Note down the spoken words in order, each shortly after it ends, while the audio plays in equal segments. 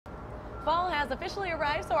Fall has officially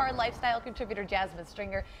arrived, so our lifestyle contributor Jasmine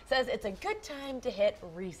Stringer says it's a good time to hit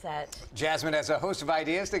reset. Jasmine has a host of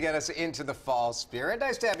ideas to get us into the fall spirit.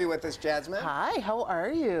 Nice to have you with us, Jasmine. Hi, how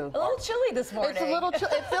are you? A little chilly this morning. It's a little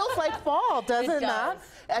chilly. It feels like fall, does it not?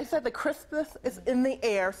 does. I said the crispness is in the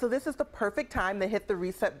air, so this is the perfect time to hit the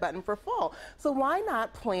reset button for fall. So why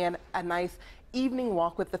not plan a nice evening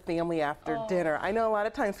walk with the family after dinner? I know a lot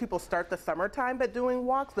of times people start the summertime by doing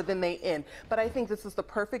walks, but then they end. But I think this is the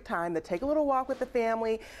perfect time to take a little walk with the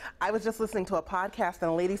family. I was just listening to a podcast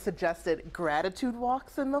and a lady suggested gratitude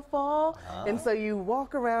walks in the fall. And so you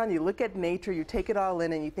walk around, you look at nature, you take it all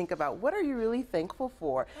in, and you think about what are you really thankful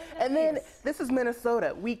for? And then this is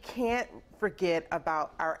Minnesota. We can't forget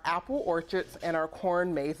about our apple orchards and our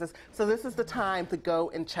corn mazes. So this is the time to go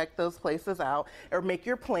and check those places out or make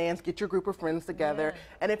your plans, get your group of friends together.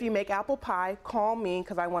 And if you make apple pie, call me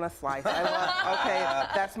because I want a slice. Okay,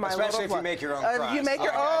 that's my Especially little if you make your own crust. You make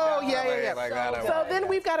your yeah. Like So then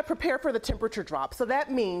we've got to prepare for the temperature drop. So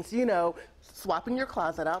that means, you know, swapping your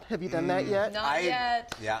closet out. Have you done that yet? Not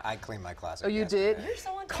yet. Yeah, I cleaned my closet. Oh, you yesterday. did? You're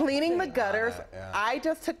so Cleaning the gutters. I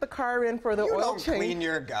just took the car in for the You oil don't change. clean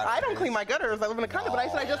your gutters. I don't clean my gutters. I live in a country, but I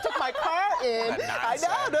said I just took my car in. I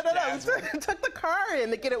know. Took the car in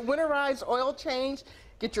to get it winterized, oil change,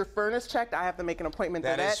 get your furnace checked. I have to make an appointment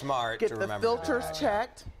for that. That is smart Get to the remember filters that.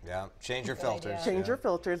 checked. Yeah, change your filters. Change your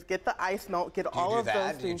filters. Get the ice melt. Get all of those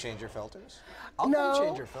things. Do you change your filters? I'll No, come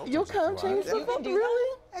change your filters. you'll if come you change want. the filters.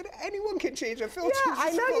 Really? Anyone can change a filter. Yeah,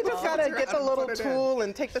 I know. You just gotta get the little tool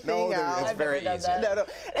and take the thing out. It's very easy. No.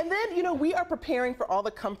 And then, you know, we are preparing for all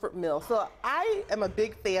the comfort meals. So I am a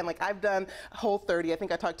big fan. Like, I've done Whole30. I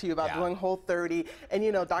think I talked to you about doing Whole30. And,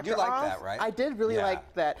 you know, Dr. You like Oz. that, right? I did really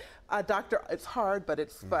like that. It's hard, but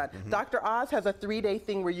it's fun. Dr. Oz has a 3-day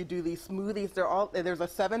thing where you do these smoothies. There's a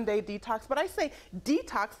 7-day detox. But I say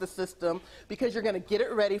detox the system because you're going to get it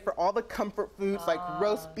ready for all the comfort foods like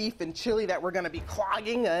roast beef and chili that we're going to be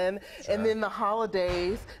clogging in. And then the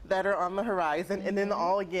holidays that are on the horizon. And then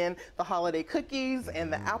the holiday cookies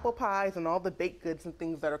and the apple pies and all the baked goods and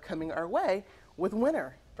things that are coming our way with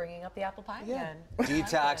winter. Bringing up the apple pie again.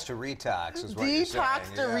 Detox to retox is what you're saying.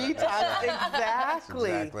 Detox to retox, exactly. That's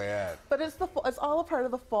exactly it. But it's all a part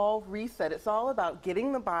of the fall reset. It's all about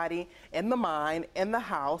getting the body and the mind and the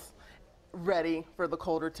house ready for the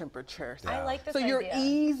colder temperatures. I like this So you're idea.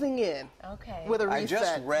 easing in with a reset. I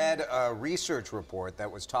just read a research report that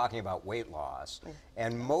was talking about weight loss,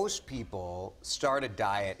 and most people start a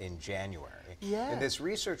diet in January. Yes. And this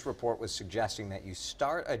research report was suggesting that you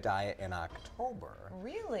start a diet in October.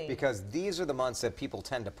 Really? Because these are the months that people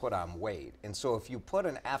tend to put on weight. And so if you put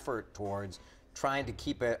an effort towards trying to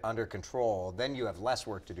keep it under control, then you have less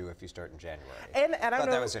work to do if you start in January. And I don't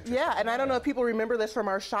know, that was interesting. yeah, and I don't know if people remember this from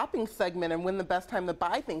our shopping segment and when the best time to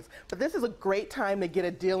buy things, but this is a great time to get a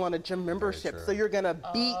deal on a gym membership. So you're going to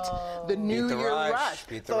beat the New Year rush.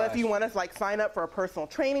 So if you want to like sign up for a personal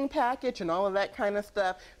training package and all of that kind of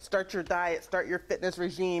stuff, start your diet, start your fitness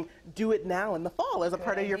regime, do it now in the fall as a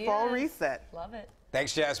part of your fall reset. Love it.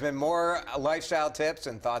 Thanks, Jasmine. More lifestyle tips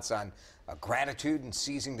and thoughts on gratitude and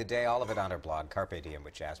seizing the day, all of it on our blog, Carpe Diem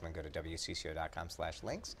with Jasmine. Go to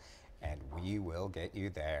WCCO.com/links, and we will get you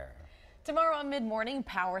there. Tomorrow on Mid-Morning,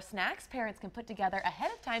 power snacks parents can put together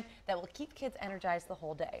ahead of time that will keep kids energized the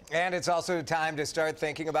whole day. And it's also time to start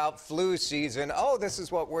thinking about flu season. Oh, this is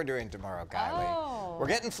what we're doing tomorrow, Kylie. We're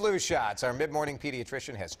getting flu shots. Our Mid-Morning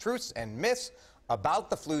pediatrician has truths and myths about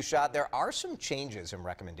the flu shot. There are some changes and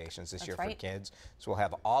recommendations this year for kids, so we'll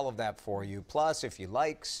have all of that for you. Plus, if you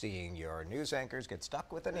like seeing your news anchors get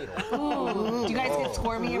stuck with a needle. Ooh. Do you guys get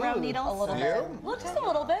squirmy around needles? A little bit. Well, just a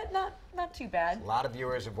little bit, not too bad. A lot of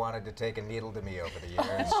viewers have wanted to take a needle to me over the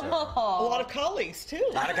years. So. A lot of colleagues, too.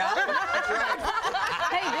 A lot of colleagues? That's right.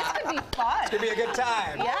 Hey, this could be fun. It's going to be a good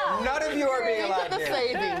time. Yeah. None of you are being allowed the here.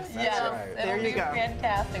 savings. That's right. There you go.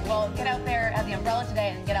 Fantastic. Well, get out there, have the umbrella today,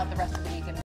 and get out the rest of the week.